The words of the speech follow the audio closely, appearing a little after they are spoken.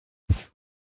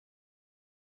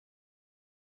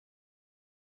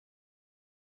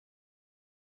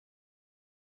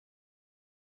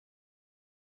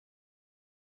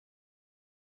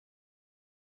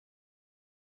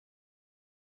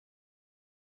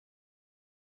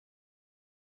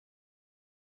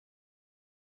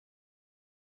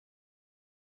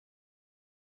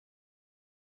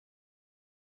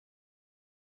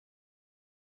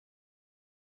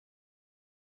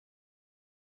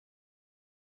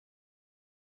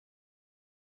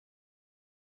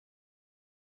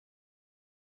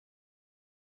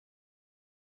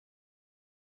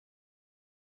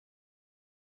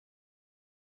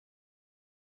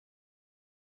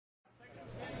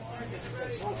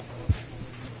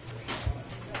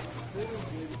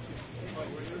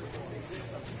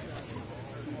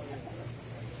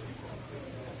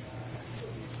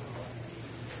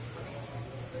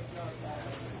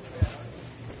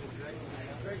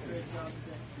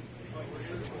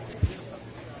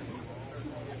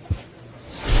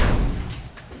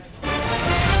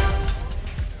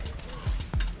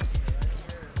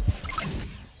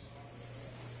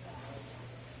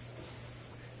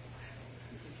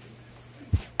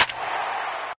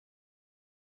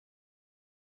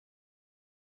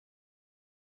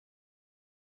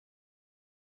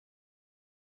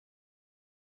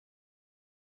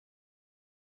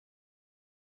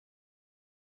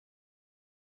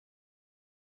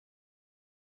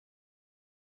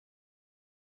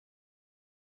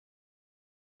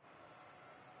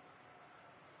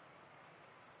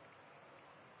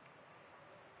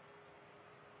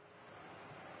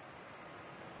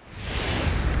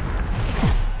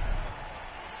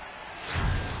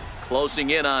Closing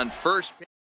in on first.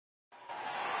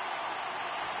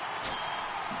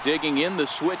 Digging in the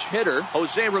switch hitter,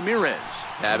 Jose Ramirez.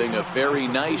 Having a very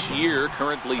nice year,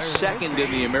 currently second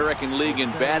in the American League in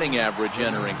batting average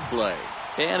entering play.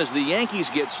 And as the Yankees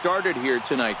get started here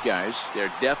tonight, guys,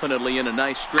 they're definitely in a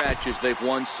nice stretch as they've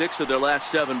won 6 of their last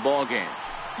 7 ball games.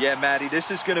 Yeah, Matty,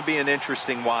 this is going to be an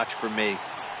interesting watch for me.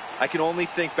 I can only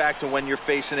think back to when you're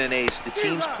facing an ace. The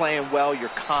team's playing well, you're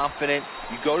confident,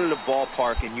 you go to the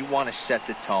ballpark and you want to set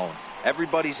the tone.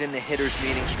 Everybody's in the hitters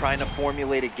meetings trying to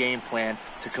formulate a game plan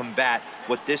to combat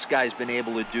what this guy's been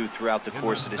able to do throughout the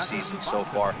course of the season so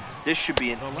far. This should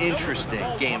be an interesting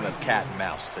game of cat and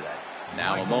mouse today.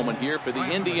 Now a moment here for the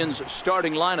Indians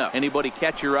starting lineup. Anybody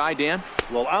catch your eye, Dan?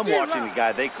 Well, I'm watching a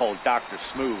guy they call Dr.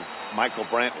 Smooth, Michael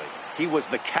Brantley. He was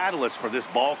the catalyst for this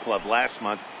ball club last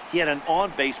month. He had an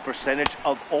on-base percentage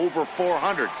of over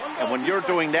 400. And when you're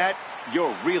doing that,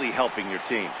 you're really helping your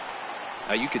team.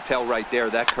 Now you could tell right there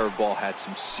that curveball had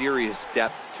some serious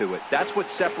depth to it. That's what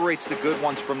separates the good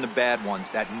ones from the bad ones.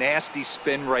 That nasty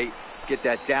spin rate, get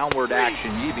that downward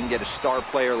action. You even get a star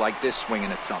player like this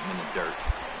swinging at something in the dirt.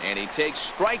 And he takes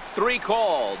strike 3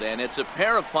 called, and it's a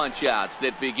pair of punch-outs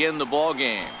that begin the ball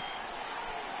game.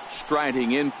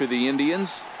 Striding in for the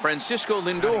Indians, Francisco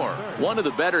Lindor, one of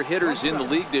the better hitters in the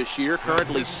league this year,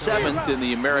 currently 7th in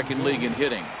the American League in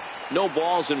hitting. No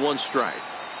balls and 1 strike.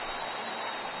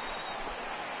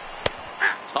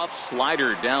 Tough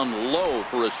slider down low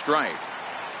for a strike.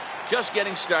 Just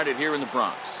getting started here in the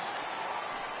Bronx.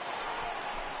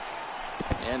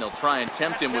 And they'll try and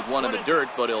tempt him with one in the dirt,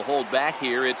 but he'll hold back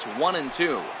here. It's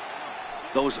 1-2.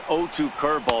 Those 0-2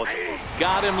 curveballs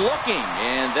got him looking,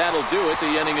 and that'll do it.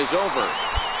 The inning is over.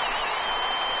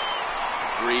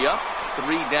 3 up,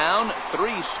 3 down, 3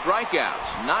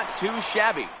 strikeouts. Not too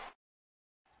shabby.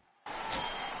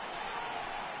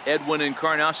 Edwin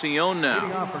Encarnacion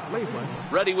now.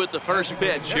 Ready with the first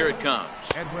pitch. Here it comes.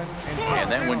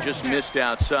 And that one just missed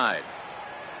outside.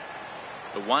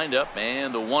 The windup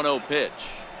and the 1-0 pitch.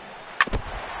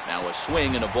 Now a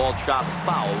swing and a ball chopped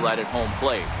foul right at home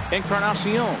plate.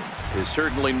 Encarnacion is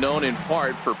certainly known in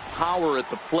part for power at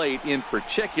the plate, in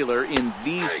particular in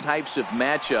these types of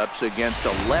matchups against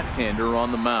a left-hander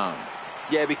on the mound.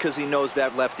 Yeah, because he knows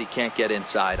that lefty can't get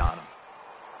inside on him.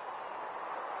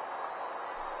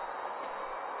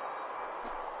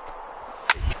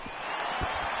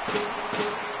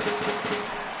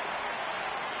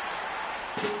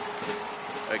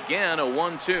 Again, a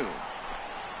 1-2.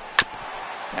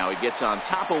 Now he gets on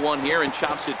top of one here and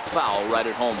chops it foul right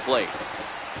at home plate.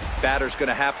 Batter's going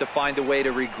to have to find a way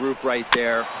to regroup right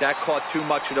there. That caught too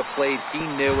much of the plate. He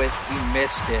knew it. He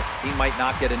missed it. He might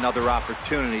not get another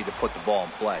opportunity to put the ball in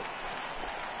play.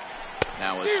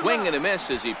 Now a swing and a miss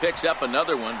as he picks up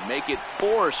another one. Make it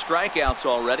 4 strikeouts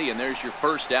already, and there's your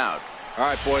first out. All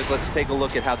right, boys, let's take a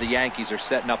look at how the Yankees are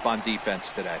setting up on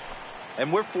defense today.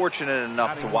 And we're fortunate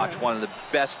enough to watch one of the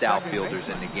best outfielders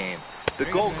in the game. The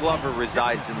Gold Glover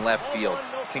resides in left field.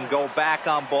 Can go back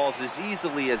on balls as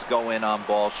easily as go in on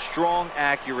balls. Strong,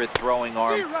 accurate throwing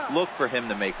arm. Look for him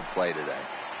to make a play today.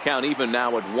 Count even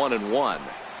now at 1-1.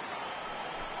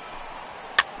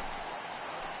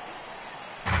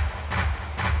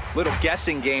 Little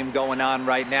guessing game going on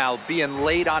right now. Being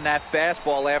late on that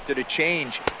fastball after the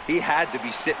change. He had to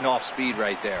be sitting off speed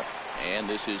right there. And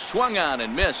this is swung on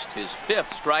and missed. His 5th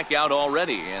strikeout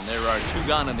already, and there are 2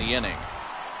 gone in the inning.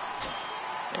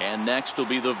 And next will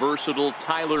be the versatile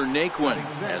Tyler Naquin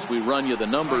as we run you the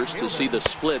numbers to see the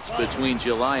splits between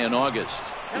July and August.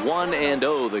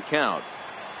 1-0 the count.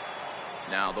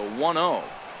 Now the 1-0.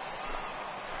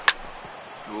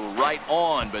 Right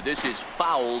on, but this is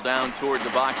foul down toward the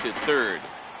box at third.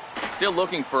 Still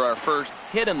looking for our first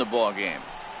hit in the ball game.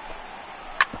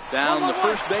 Down the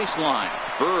first baseline.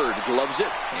 Bird gloves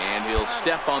it, and he'll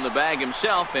step on the bag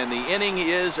himself, and the inning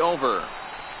is over.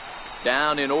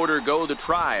 Down in order go the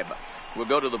Tribe. We'll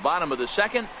go to the bottom of the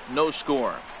second. No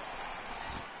score.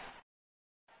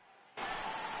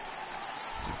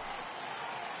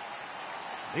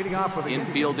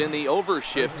 Infield in the over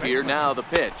shift here. Now the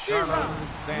pitch.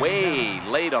 Way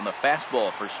late on the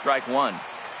fastball for strike one.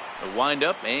 The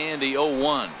windup and the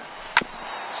 0-1.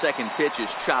 Second pitch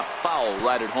is chopped foul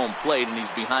right at home plate, and he's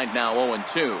behind now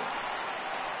 0-2.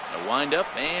 The windup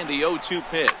and the 0-2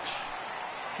 pitch.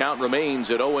 Count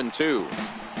remains at 0-2.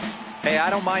 Hey,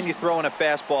 I don't mind you throwing a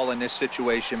fastball in this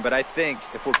situation, but I think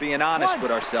if we're being honest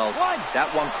with ourselves, that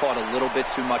one caught a little bit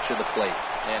too much of the plate.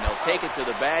 And he'll take it to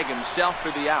the bag himself for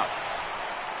the out.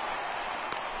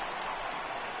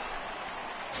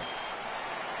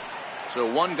 So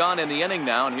one gone in the inning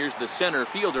now, and here's the center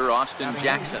fielder, Austin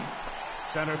Jackson.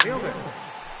 Center fielder,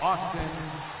 Austin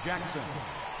Jackson.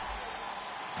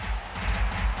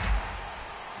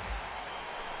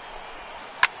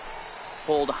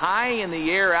 Pulled high in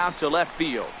the air out to left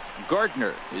field.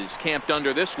 Gardner is camped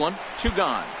under this one. Two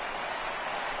gone.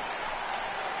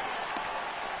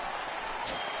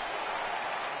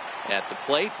 At the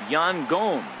plate, Yan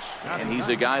Gomes, and he's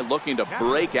a guy looking to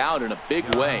break out in a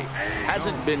big way.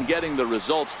 Hasn't been getting the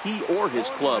results he or his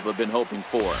club have been hoping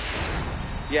for.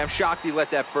 Yeah, I'm shocked he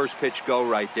let that first pitch go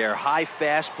right there. High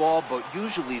fastball, but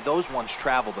usually those ones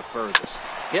travel the furthest.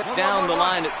 Hit down the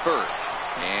line at first,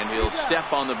 and he'll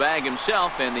step on the bag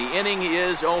himself, and the inning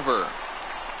is over.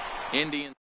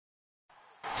 Indians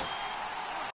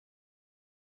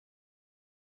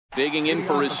digging in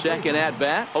for his second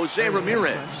at-bat, Jose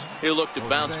Ramirez. He'll look to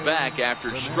bounce back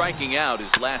after striking out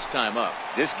his last time up.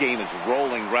 This game is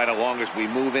rolling right along as we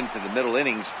move into the middle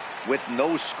innings with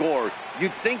no score.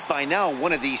 You'd think by now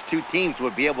one of these two teams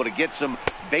would be able to get some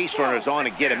base runners on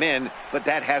and get them in, but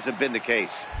that hasn't been the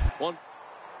case. One.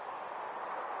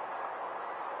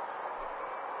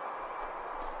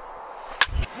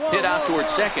 Hit out towards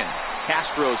second.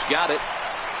 Castro's got it.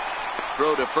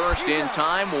 Throw to first in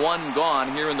time. One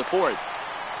gone here in the fourth.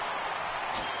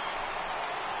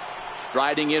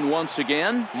 Striding in once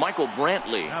again, Michael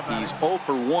Brantley. He's 0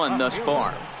 for 1 thus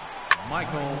far.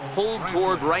 Pulled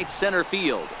toward right center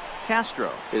field.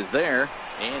 Castro is there,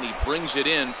 and he brings it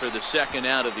in for the second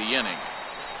out of the inning.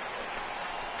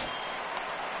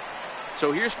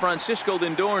 So here's Francisco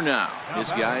Lindor now. This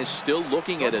guy's still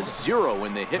looking at a 0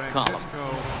 in the hit column.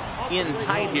 In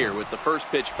tight here with the first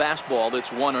pitch fastball that's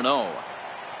 1-0.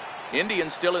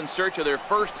 Indians still in search of their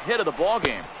first hit of the ball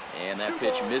game, and that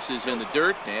pitch misses in the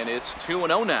dirt, and it's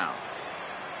 2-0 now.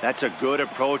 That's a good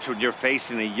approach when you're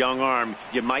facing a young arm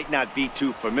you might not be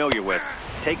too familiar with.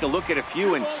 Take a look at a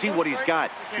few and see what he's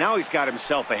got. Now he's got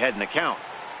himself ahead in the count.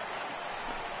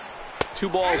 2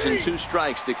 balls and 2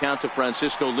 strikes to count to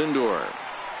Francisco Lindor.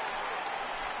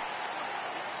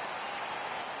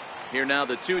 Here now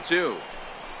the 2-2.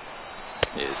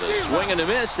 Is a swing and a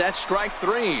miss. That's strike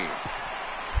 3.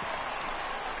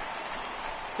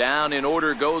 Down in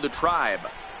order go the Tribe.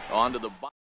 On to the bottom.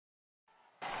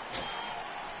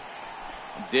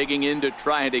 Digging in to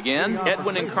try it again,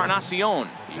 Edwin Encarnacion.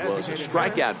 He was a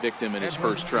strikeout victim in his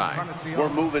first try. We're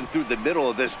moving through the middle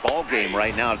of this ball game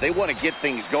right now. They want to get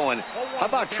things going. How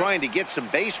about trying to get some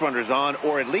base runners on,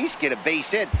 or at least get a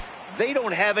base hit? They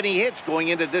don't have any hits going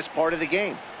into this part of the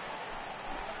game.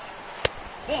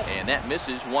 And that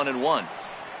misses 1-1.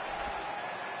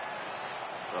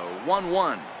 The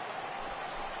 1-1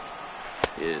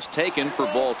 is taken for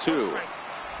ball 2.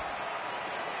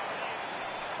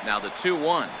 Now the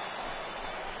 2-1.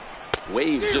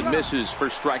 Waves and misses for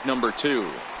strike number 2.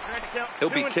 He'll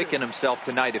be kicking himself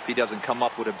tonight if he doesn't come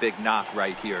up with a big knock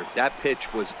right here. That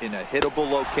pitch was in a hittable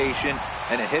location,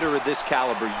 and a hitter of this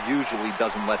caliber usually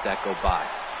doesn't let that go by.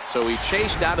 So he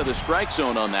chased out of the strike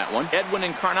zone on that one. Edwin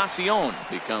Encarnacion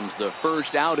becomes the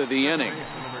first out of the inning.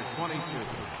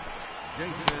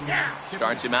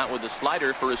 Starts him out with a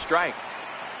slider for a strike.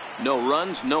 No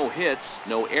runs, no hits,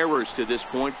 no errors to this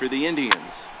point for the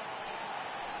Indians.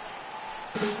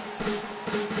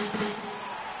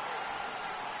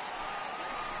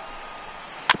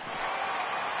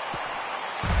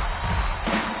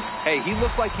 Hey, he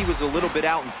looked like he was a little bit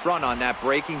out in front on that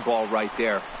breaking ball right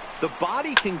there. The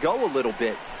body can go a little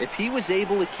bit. If he was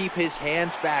able to keep his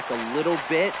hands back a little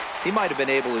bit, he might have been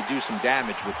able to do some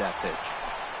damage with that pitch.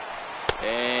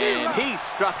 And he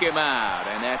struck him out,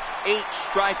 and that's 8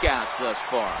 strikeouts thus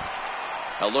far.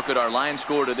 A look at our line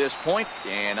score to this point,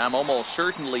 and I'm almost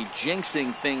certainly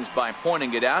jinxing things by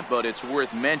pointing it out, but it's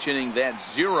worth mentioning that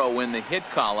 0 in the hit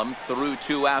column through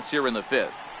 2 outs here in the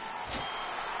 5th.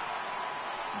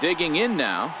 Digging in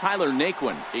now, Tyler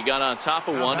Naquin. He got on top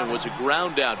of one and was a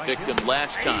ground out victim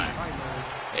last time.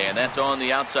 And that's on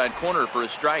the outside corner for a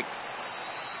strike.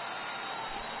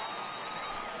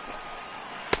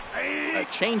 A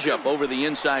changeup over the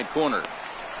inside corner.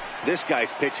 This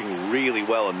guy's pitching really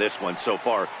well in this one so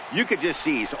far. You could just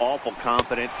see he's awful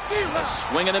confident. A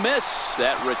swing and a miss.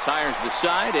 That retires the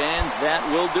side, and that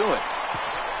will do it.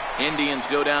 Indians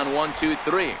go down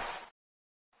 1-2-3.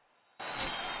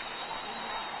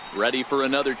 Ready for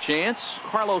another chance?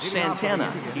 Carlos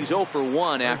Santana. He's 0 for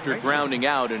 1 after grounding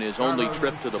out in his only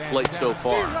trip to the plate so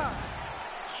far.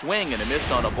 Swing and a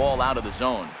miss on a ball out of the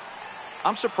zone.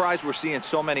 I'm surprised we're seeing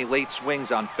so many late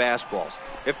swings on fastballs.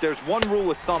 If there's one rule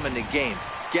of thumb in the game,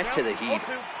 get to the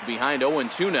heater. Behind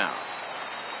 0-2 now.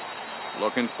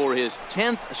 Looking for his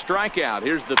 10th strikeout.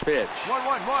 Here's the pitch.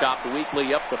 Chopped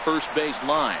weakly up the first base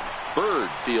line. Bird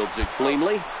fields it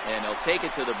cleanly, and he'll take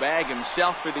it to the bag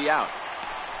himself for the out.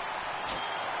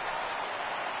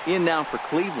 In now for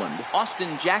Cleveland,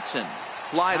 Austin Jackson.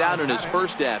 Flied out in his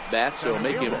first at-bat, so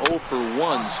make him 0 for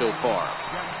 1 so far.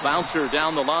 Bouncer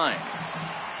down the line.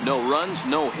 No runs,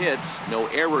 no hits, no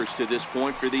errors to this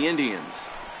point for the Indians.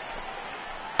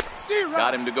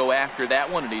 Got him to go after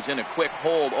that one, and he's in a quick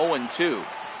hold, 0-2.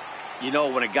 You know,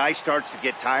 when a guy starts to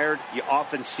get tired, you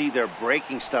often see their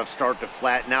breaking stuff start to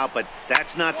flatten out, but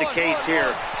that's not the case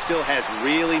here. Still has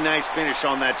really nice finish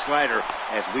on that slider,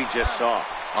 as we just saw.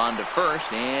 On to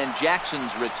first, and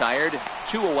Jackson's retired.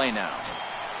 2 away now.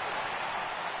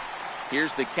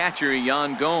 Here's the catcher,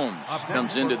 Yan Gomes.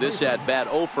 Comes into this at-bat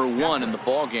 0 for 1 in the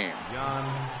ballgame.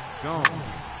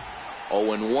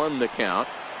 0-1 the count.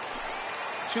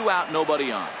 2 out,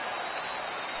 nobody on.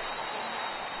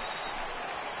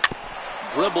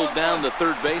 Dribbled down the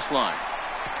third baseline.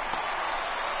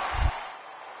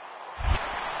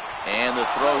 And the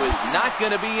throw is not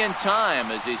going to be in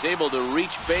time as he's able to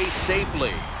reach base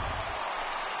safely.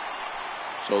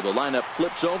 So the lineup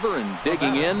flips over, and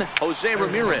digging in, Jose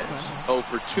Ramirez. 0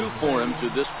 for 2 for him to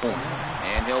this point.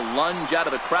 And he'll lunge out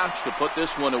of the crouch to put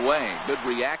this one away. Good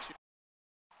reaction.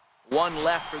 1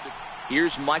 left for the...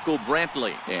 Here's Michael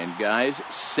Brantley. And guys,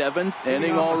 7th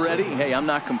inning already. Hey, I'm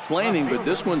not complaining, but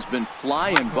this one's been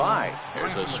flying by.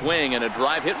 There's a swing and a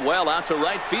drive hit well out to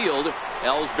right field.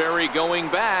 Ellsbury going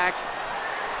back.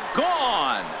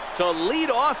 Gone to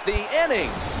lead off the inning.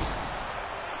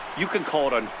 You can call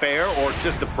it unfair or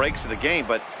just the breaks of the game,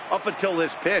 but up until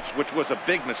this pitch, which was a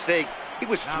big mistake, he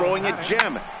was throwing a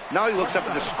gem. Now he looks up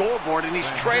at the scoreboard and he's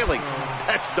trailing.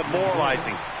 That's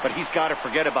demoralizing, but he's got to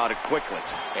forget about it quickly.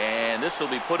 And this will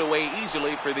be put away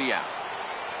easily for the out.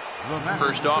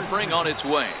 First offering on its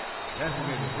way.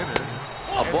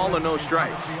 A ball and no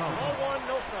strikes.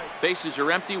 Bases are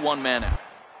empty, 1 man out.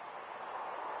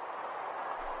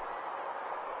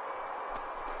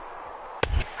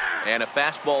 And a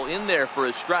fastball in there for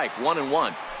a strike,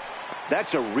 1-1.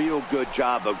 That's a real good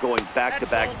job of going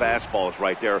back-to-back fastballs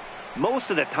right there.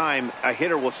 Most of the time, a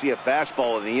hitter will see a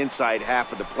fastball in the inside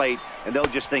half of the plate, and they'll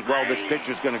just think, well, this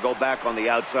pitcher's going to go back on the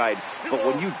outside. But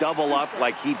when you double up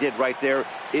like he did right there,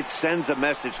 it sends a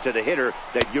message to the hitter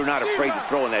that you're not afraid to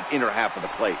throw in that inner half of the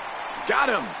plate. Got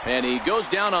him. And he goes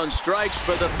down on strikes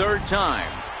for the 3rd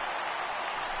time.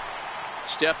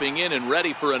 Stepping in and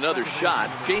ready for another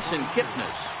shot, Jason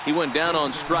Kipnis. He went down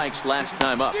on strikes last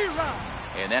time up.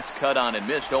 And that's cut on and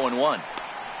missed, 0-1.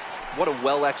 What a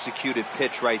well-executed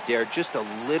pitch right there. Just a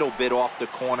little bit off the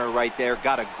corner right there.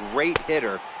 Got a great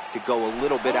hitter to go a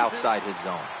little bit outside his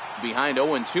zone. Behind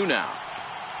 0-2 now.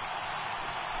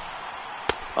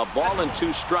 A ball and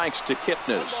 2 strikes to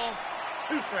Kipnis.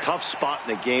 Tough spot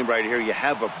in the game right here. You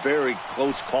have a very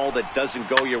close call that doesn't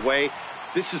go your way.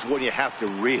 This is when you have to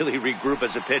really regroup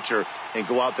as a pitcher and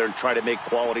go out there and try to make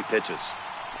quality pitches.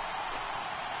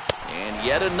 And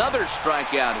yet another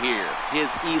strikeout here. His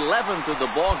 11th of the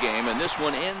ball game, and this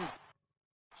one ends.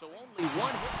 So only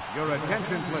 1 hit. Your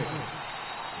attention, please.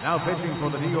 Now pitching for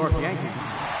the New York Yankees.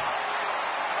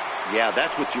 Yeah,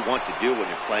 that's what you want to do when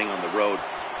you're playing on the road.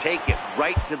 Take it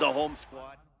right to the home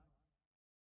squad.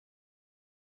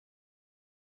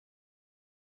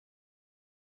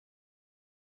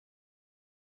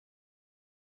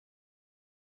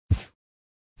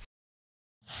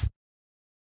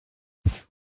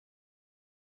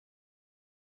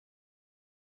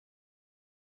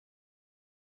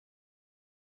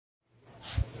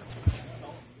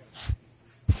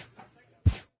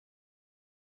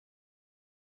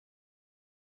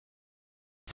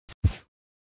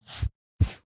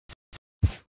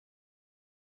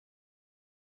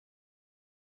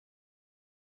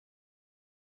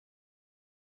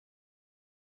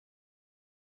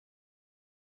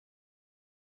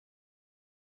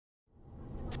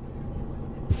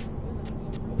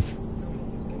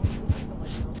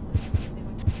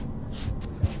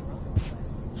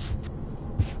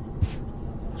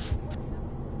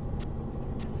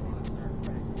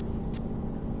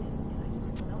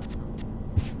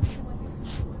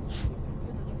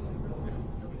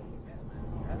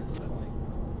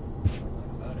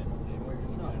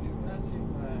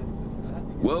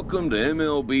 Welcome to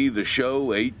MLB The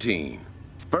Show 18.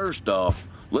 First off,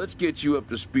 let's get you up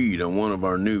to speed on one of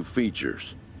our new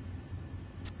features.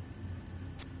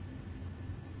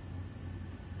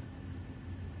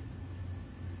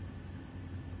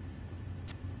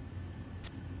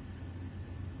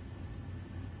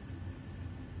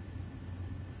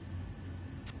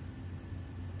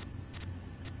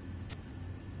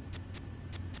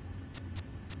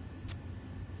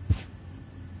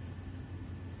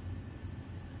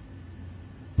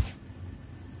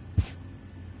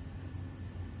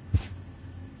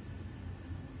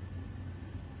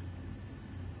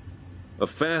 A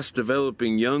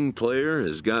fast-developing young player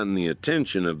has gotten the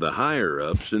attention of the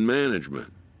higher-ups in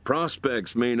management.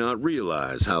 Prospects may not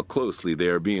realize how closely they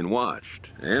are being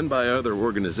watched, and by other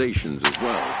organizations as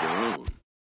well as their own.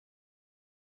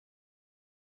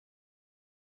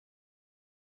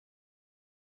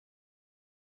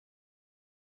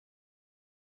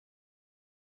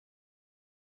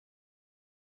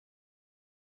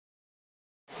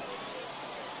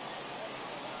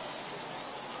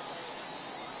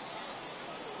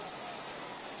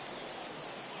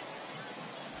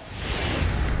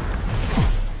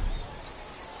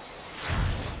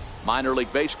 Minor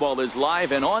League Baseball is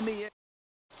live and on the air.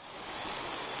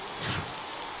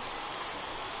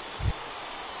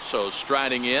 So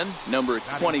striding in, number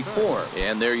 24.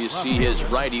 And there you see his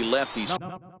righty-lefty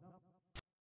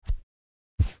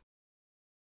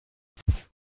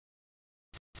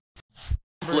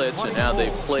splits and how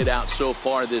they've played out so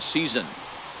far this season.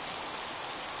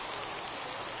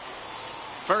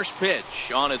 First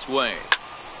pitch on its way.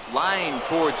 Line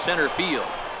towards center field.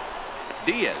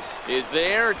 Diaz is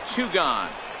there, 2 gone.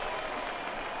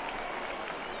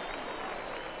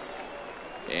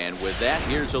 And with that,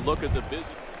 here's a look at the busy.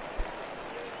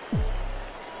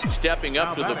 Stepping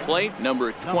up to the plate,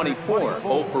 number 24.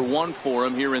 0 for 1 for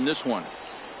him here in this one.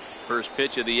 First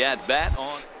pitch of the at-bat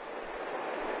on.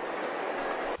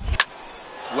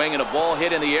 Swinging a ball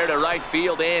hit in the air to right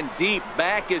field, and deep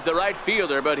back is the right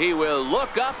fielder, but he will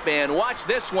look up and watch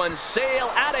this one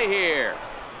sail out of here.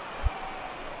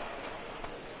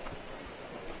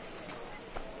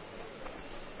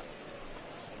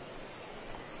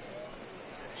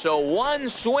 So one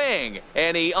swing,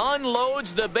 and he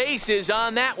unloads the bases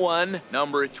on that one.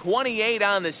 Number 28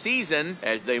 on the season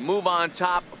as they move on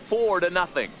top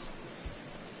 4-0.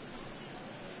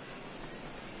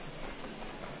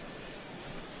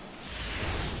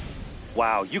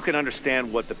 Wow, you can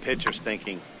understand what the pitcher's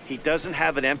thinking. He doesn't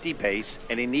have an empty base,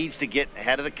 and he needs to get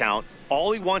ahead of the count.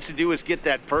 All he wants to do is get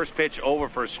that first pitch over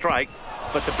for a strike,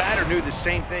 but the batter knew the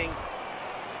same thing.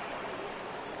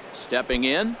 Stepping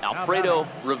in, Alfredo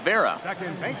Rivera.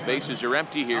 Bases are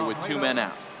empty here with 2 men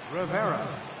out. Rivera.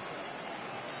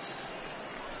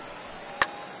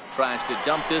 Tries to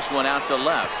dump this one out to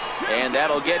left, and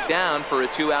that'll get down for a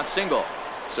 2-out single.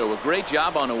 So a great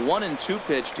job on a 1-2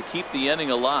 pitch to keep the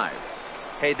inning alive.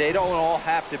 Hey, they don't all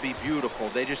have to be beautiful.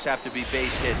 They just have to be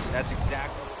base hits, and that's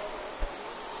exactly.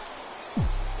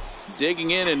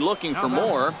 Digging in and looking for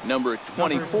more, number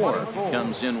 24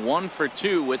 comes in 1 for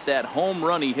 2 with that home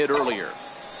run he hit earlier.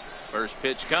 First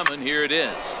pitch coming, here it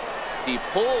is. He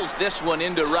pulls this one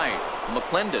into right.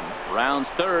 McClendon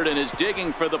rounds third and is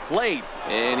digging for the plate,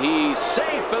 and he's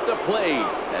safe at the plate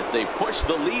as they push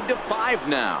the lead to 5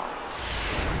 now.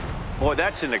 Boy,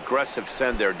 that's an aggressive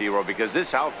send there, D-Row, because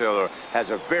this outfielder has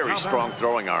a very strong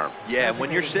throwing arm. Yeah, when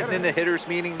you're sitting in a hitter's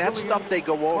meeting, that's stuff they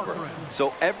go over.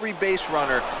 So every base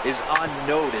runner is on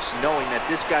notice, knowing that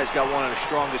this guy's got one of the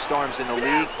strongest arms in the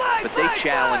league, but they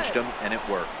challenged him, and it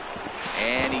worked.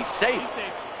 And he's safe.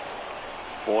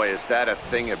 Boy, is that a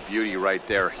thing of beauty right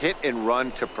there. Hit and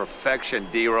run to perfection,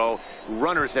 D-Row.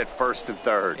 Runners at first and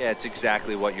third. Yeah, it's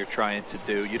exactly what you're trying to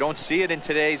do. You don't see it in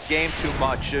today's game too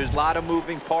much. There's a lot of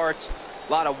moving parts,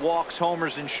 a lot of walks,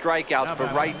 homers, and strikeouts,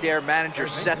 but right there, manager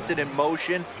sets it in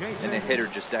motion, and the hitter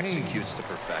just executes to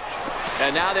perfection.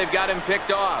 And now they've got him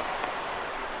picked off.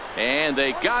 And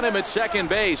they got him at second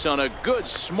base on a good,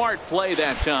 smart play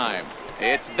that time.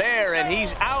 It's there, and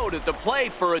he's out at the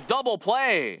plate for a double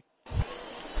play.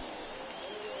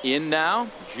 In now,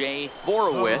 Jay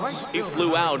Borowitz. He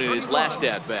flew out in his last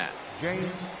at-bat. Jay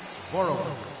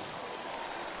Borowitz.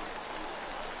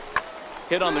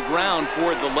 Hit on the ground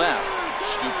toward the left.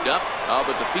 Scooped up. Oh,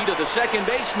 but the feet of the second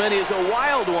baseman is a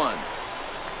wild one.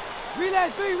 Relay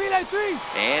three.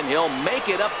 And he'll make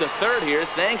it up to third here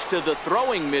thanks to the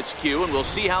throwing miscue, and we'll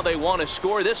see how they want to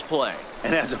score this play.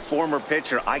 And as a former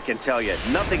pitcher, I can tell you,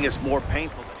 nothing is more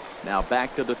painful. Now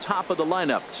back to the top of the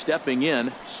lineup. Stepping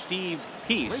in, Steve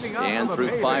Peace. And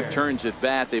through 5 turns at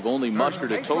bat, they've only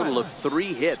mustered a total of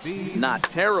 3 hits. Not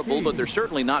terrible, but they're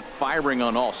certainly not firing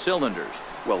on all cylinders.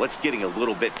 Well, it's getting a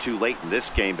little bit too late in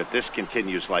this game if this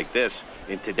continues like this.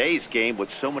 In today's game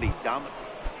with so many dominant.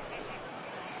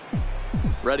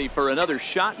 Ready for another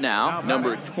shot now,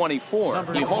 number 24.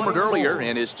 He homered earlier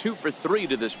and is 2 for 3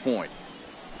 to this point.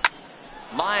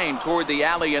 Line toward the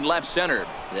alley in left center.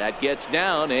 That gets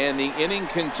down and the inning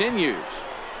continues.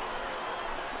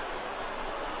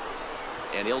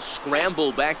 And he'll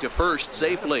scramble back to first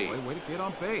safely. Way to get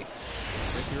on base.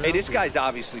 Hey, this guy's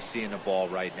obviously seeing the ball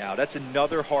right now. That's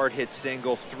another hard hit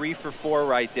single. 3 for 4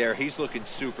 right there. He's looking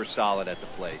super solid at the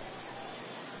plate.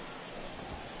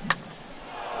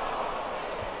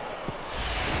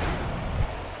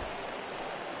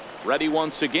 Ready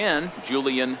once again,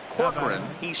 Julian Corcoran.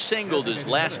 He singled his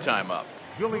last time up.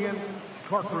 Julian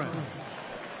Corcoran.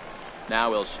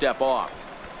 Now he'll step off.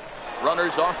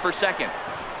 Runners off for second.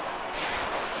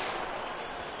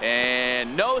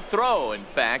 And no throw, in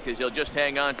fact, as he'll just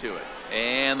hang on to it.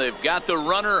 And they've got the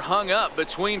runner hung up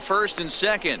between first and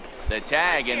second. The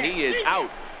tag, and he is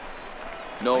out.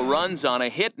 No runs on a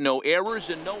hit, no errors,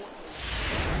 and no...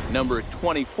 Number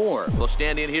 24 will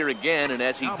stand in here again, and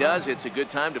as he does, it's a good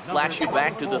time to flash you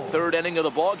back to the 3rd inning of the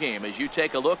ball game as you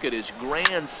take a look at his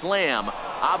grand slam.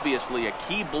 Obviously a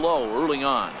key blow early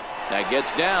on. That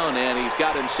gets down, and he's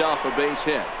got himself a base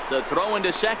hit. The throw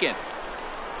into second.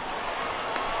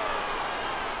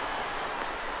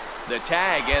 The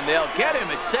tag, and they'll get him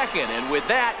at second, and with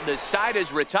that, the side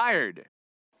is retired.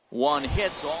 1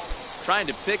 hits all. Trying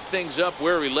to pick things up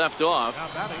where he left off,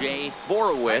 Jay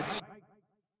Borowitz.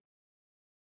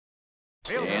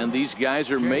 And these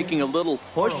guys are making a little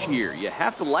push here. You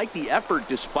have to like the effort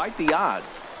despite the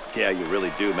odds. Yeah, you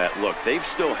really do, Matt. Look, they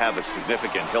still have a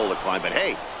significant hill to climb, but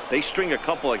hey, they string a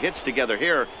couple of hits together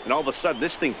here, and all of a sudden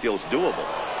this thing feels doable.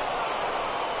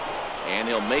 And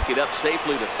he'll make it up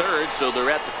safely to third, so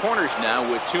they're at the corners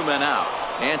now with 2 men out.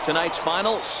 And tonight's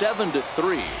final,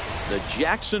 7-3. The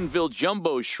Jacksonville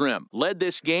Jumbo Shrimp led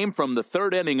this game from the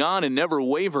 3rd inning on and never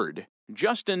wavered.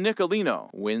 Justin Nicolino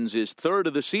wins his 3rd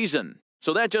of the season.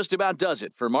 So that just about does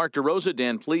it. For Mark DeRosa,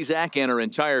 Dan Plesac, and our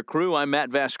entire crew, I'm Matt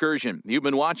Vasgersian. You've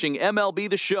been watching MLB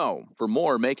The Show. For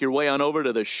more, make your way on over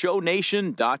to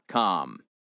theshownation.com.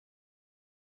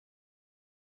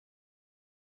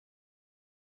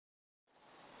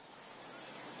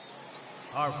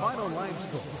 Our final line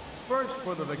score. First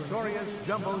for the victorious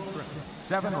Jumbo Shrimp.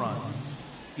 7 runs,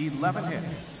 11 hits,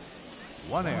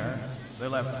 1 error. They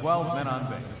left 12 men on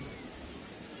base.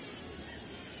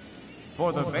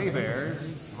 For the Bay Bears,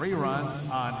 3 runs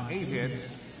on 8 hits,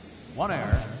 1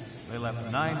 error. They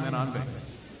left 9 men on base.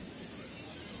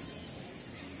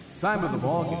 Time of the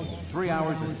ball game, 3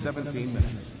 hours and 17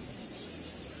 minutes.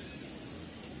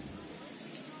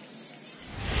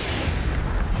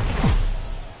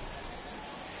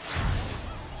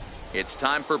 It's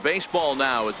time for baseball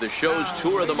now as the show's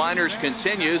tour of the minors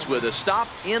continues with a stop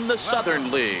in the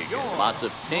Southern League. Lots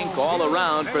of pink all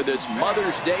around for this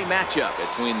Mother's Day matchup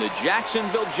between the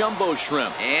Jacksonville Jumbo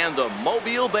Shrimp and the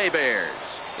Mobile Bay Bears.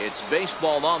 It's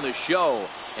baseball on the show,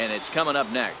 and it's coming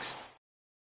up next.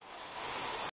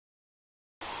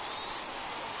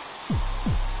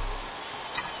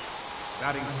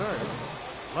 Batting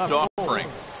third. Offering.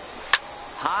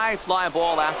 High fly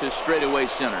ball out to straightaway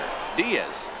center.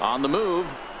 Diaz on the move.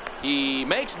 He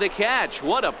makes the catch.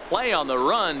 What a play on the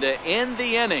run to end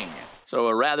the inning. So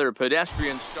a rather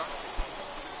pedestrian start.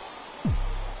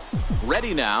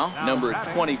 Ready now, number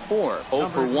 24. 0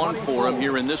 for 1 for him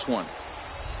here in this one.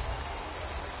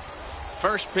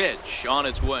 First pitch on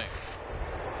its way.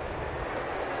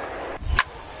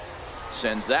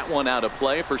 Sends that one out of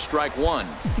play for strike 1.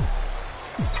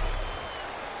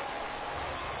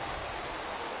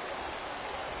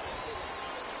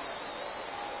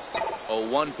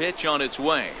 0-1 pitch on its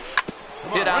way.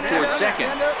 Hit out towards second.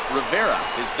 Rivera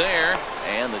is there,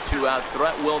 and the 2-out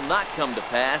threat will not come to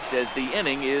pass as the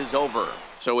inning is over.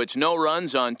 So it's no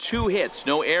runs on 2 hits,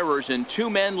 no errors, and 2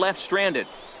 men left stranded.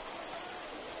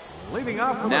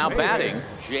 Now batting,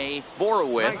 Jay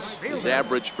Borowitz. His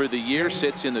average for the year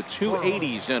sits in the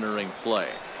 280s entering play.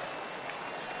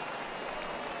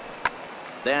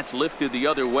 That's lifted the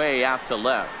other way out to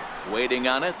left. Waiting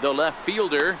on it, the left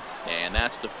fielder, and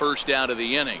that's the first out of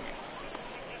the inning.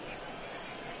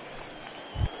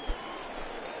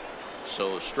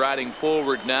 So striding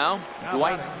forward now,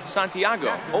 Dwight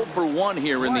Santiago. 0 for 1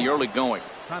 here in the early going.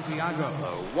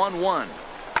 Santiago. 1-1.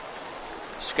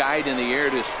 Skied in the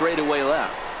air to straightaway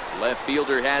left. Left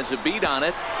fielder has a beat on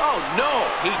it. Oh no,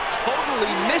 he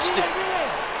totally missed it.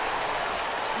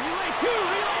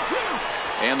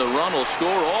 And the run will score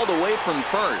all the way from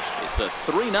first. It's a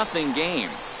 3-0 game.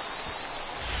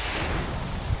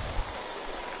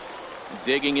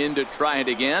 Digging in to try it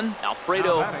again.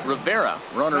 Alfredo Rivera,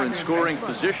 runner in scoring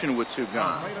position with two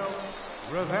gone.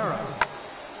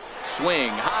 Swing,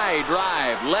 high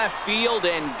drive, left field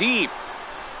and deep.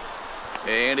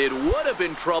 And it would have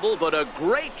been trouble, but a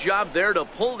great job there to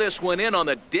pull this one in on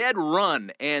the dead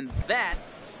run. And that,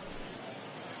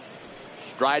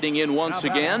 striding in once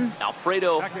again,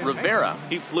 Alfredo Rivera.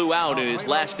 He flew out in his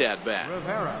last at-bat.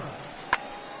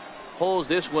 Pulls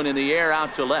this one in the air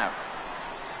out to left.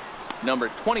 Number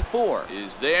 24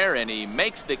 is there, and he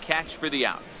makes the catch for the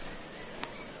out.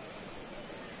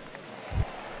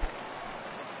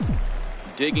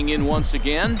 Digging in once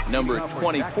again, number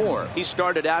 24. He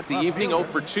started out the evening 0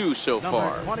 for 2 so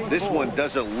far. This one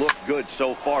doesn't look good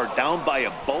so far. Down by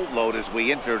a boatload as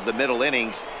we enter the middle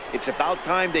innings. It's about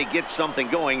time they get something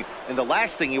going, and the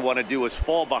last thing you want to do is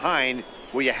fall behind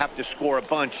where you have to score a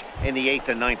bunch in the 8th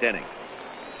and 9th inning.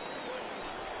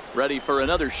 Ready for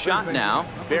another shot now.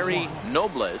 Barry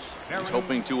Nobles. He's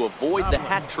hoping to avoid the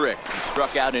hat trick. He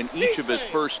struck out in each of his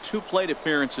first 2 plate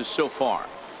appearances so far.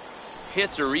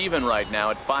 Hits are even right now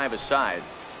at 5 aside.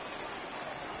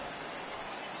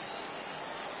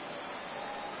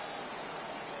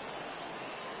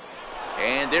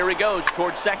 And there he goes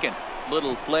towards second.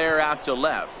 Little flare out to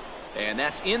left. And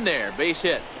that's in there. Base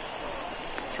hit.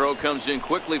 Throw comes in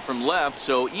quickly from left,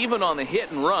 so even on the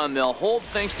hit and run, they'll hold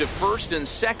things to first and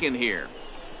second here.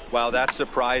 Wow, that's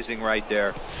surprising right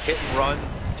there. Hit and run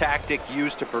tactic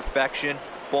used to perfection.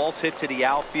 Ball's hit to the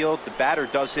outfield. The batter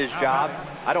does his job.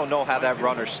 I don't know how that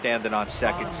runner's standing on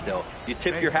second still. You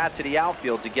tip your hat to the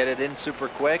outfield to get it in super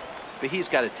quick, but he's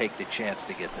got to take the chance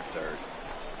to get to third.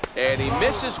 And he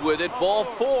misses with it, ball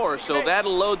 4, so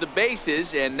that'll load the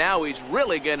bases, and now he's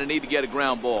really going to need to get a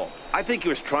ground ball. I think he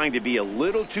was trying to be a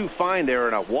little too fine there,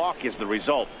 and a walk is the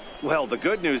result. Well, the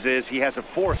good news is he has a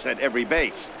force at every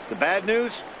base. The bad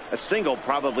news, a single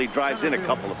probably drives in a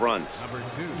couple of runs.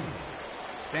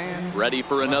 Ready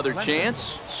for another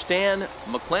chance? Stan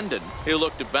McClendon. He'll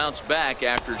look to bounce back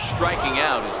after striking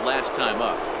out his last time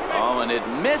up. Oh, and it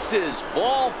misses,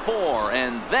 ball 4,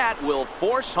 and that will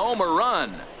force home a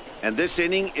run. And this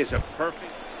inning is a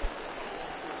perfect.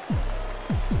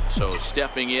 So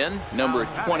stepping in, number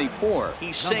 24.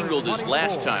 He singled his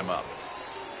last time up.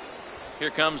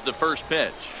 Here comes the first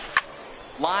pitch.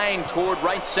 Flying toward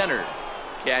right center.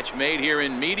 Catch made here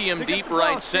in medium deep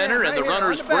right center, and the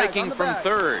runner is breaking from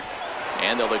third.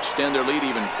 And they'll extend their lead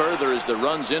even further as the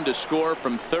run's in to score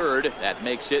from third. That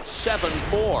makes it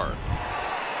 7-4.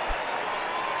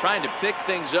 Trying to pick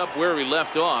things up where we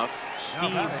left off,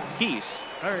 Steve Peace.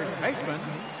 Third baseman,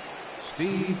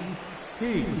 Steve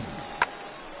Peace.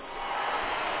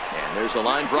 And there's a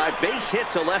line drive base hit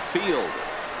to left field.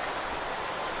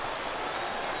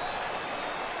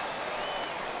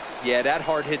 Yeah, that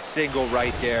hard hit single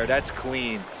right there. That's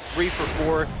clean. 3 for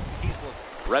 4.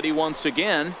 Ready once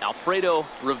again, Alfredo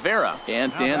Rivera.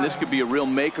 And Dan, this could be a real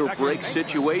make or break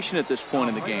situation at this point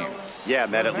in the game. Yeah,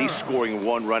 Matt, at least scoring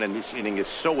 1 run in this inning is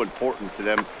so important to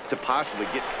them to possibly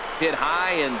get. Hit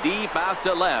high and deep out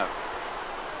to left.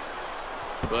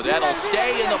 But that'll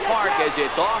stay in the park as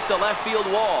it's off the left field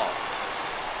wall.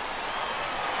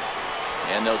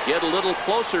 And they'll get a little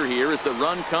closer here as the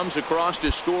run comes across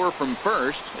to score from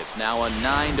first. It's now a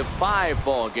 9-5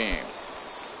 ball game.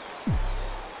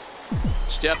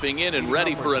 Stepping in and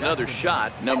ready for another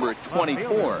shot, number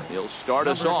 24. He'll start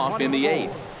us off in the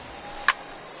 8th.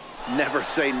 Never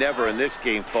say never in this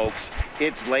game, folks.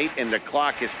 It's late and the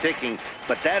clock is ticking,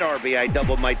 but that RBI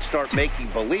double might start making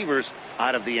believers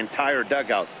out of the entire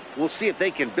dugout. We'll see if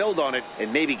they can build on it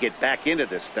and maybe get back into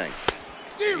this thing.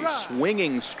 A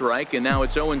swinging strike, and now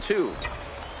it's 0-2.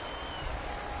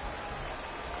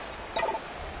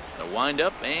 The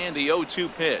windup and the 0-2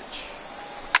 pitch.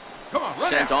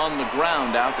 Sent on the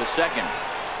ground out to second.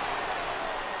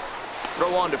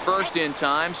 Throw on to first in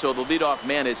time, so the leadoff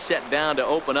man is set down to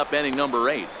open up inning number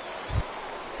 8.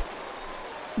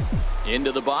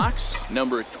 Into the box,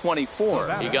 number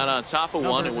 24. He got on top of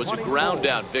one and was a ground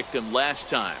out victim last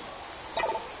time.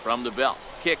 From the belt,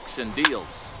 kicks and deals.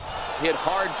 Hit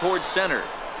hard towards center.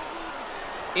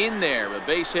 In there, a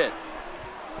base hit.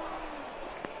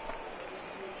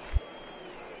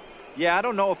 Yeah, I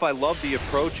don't know if I love the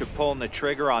approach of pulling the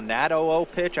trigger on that 0-0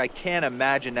 pitch. I can't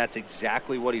imagine that's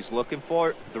exactly what he's looking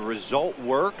for. The result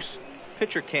works.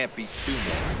 Pitcher can't be too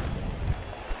mad.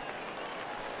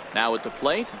 Now at the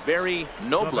plate, Barry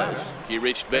Nobles. He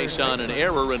reached base on an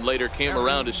error and later came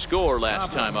around to score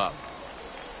last time up.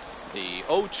 The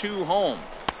 0-2 home.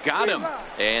 Got him.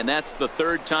 And that's the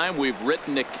third time we've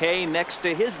written a K next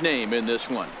to his name in this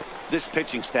one. This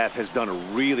pitching staff has done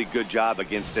a really good job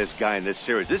against this guy in this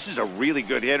series. This is a really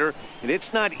good hitter, and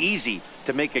it's not easy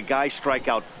to make a guy strike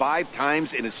out 5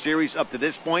 times in a series up to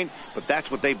this point, but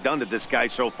that's what they've done to this guy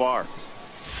so far.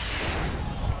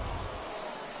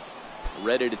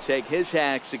 Ready to take his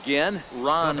hacks again,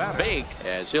 Ron Bake,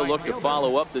 as he'll look to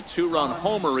follow up the 2-run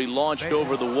homer he launched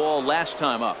over the wall last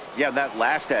time up. Yeah, that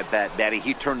last at-bat, Daddy,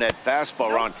 he turned that fastball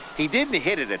around. He didn't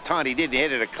hit it a ton. He didn't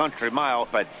hit it a country mile.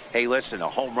 But, hey, listen, a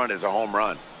home run is a home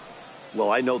run.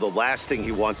 Well, I know the last thing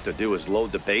he wants to do is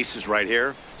load the bases right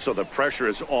here. So the pressure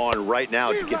is on right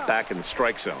now to get back in the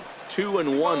strike zone.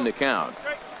 2-1 to count.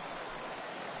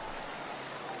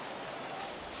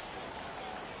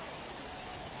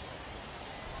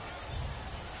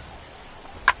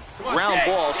 Ground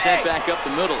ball sent back up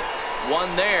the middle.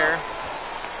 One there.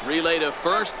 Relay to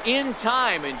first in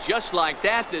time, and just like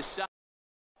that, this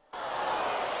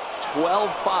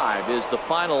 12-5 is the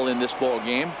final in this ball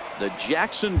game. The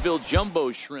Jacksonville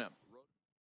Jumbo Shrimp.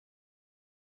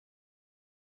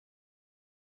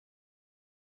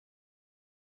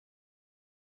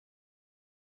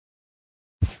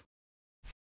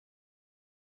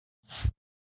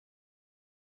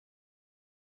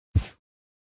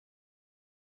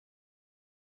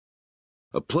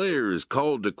 A player is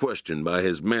called to question by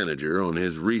his manager on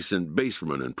his recent base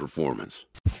running performance.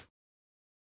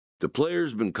 The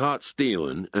player's been caught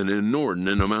stealing an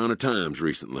inordinate amount of times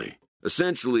recently.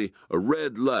 Essentially, a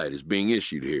red light is being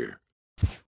issued here.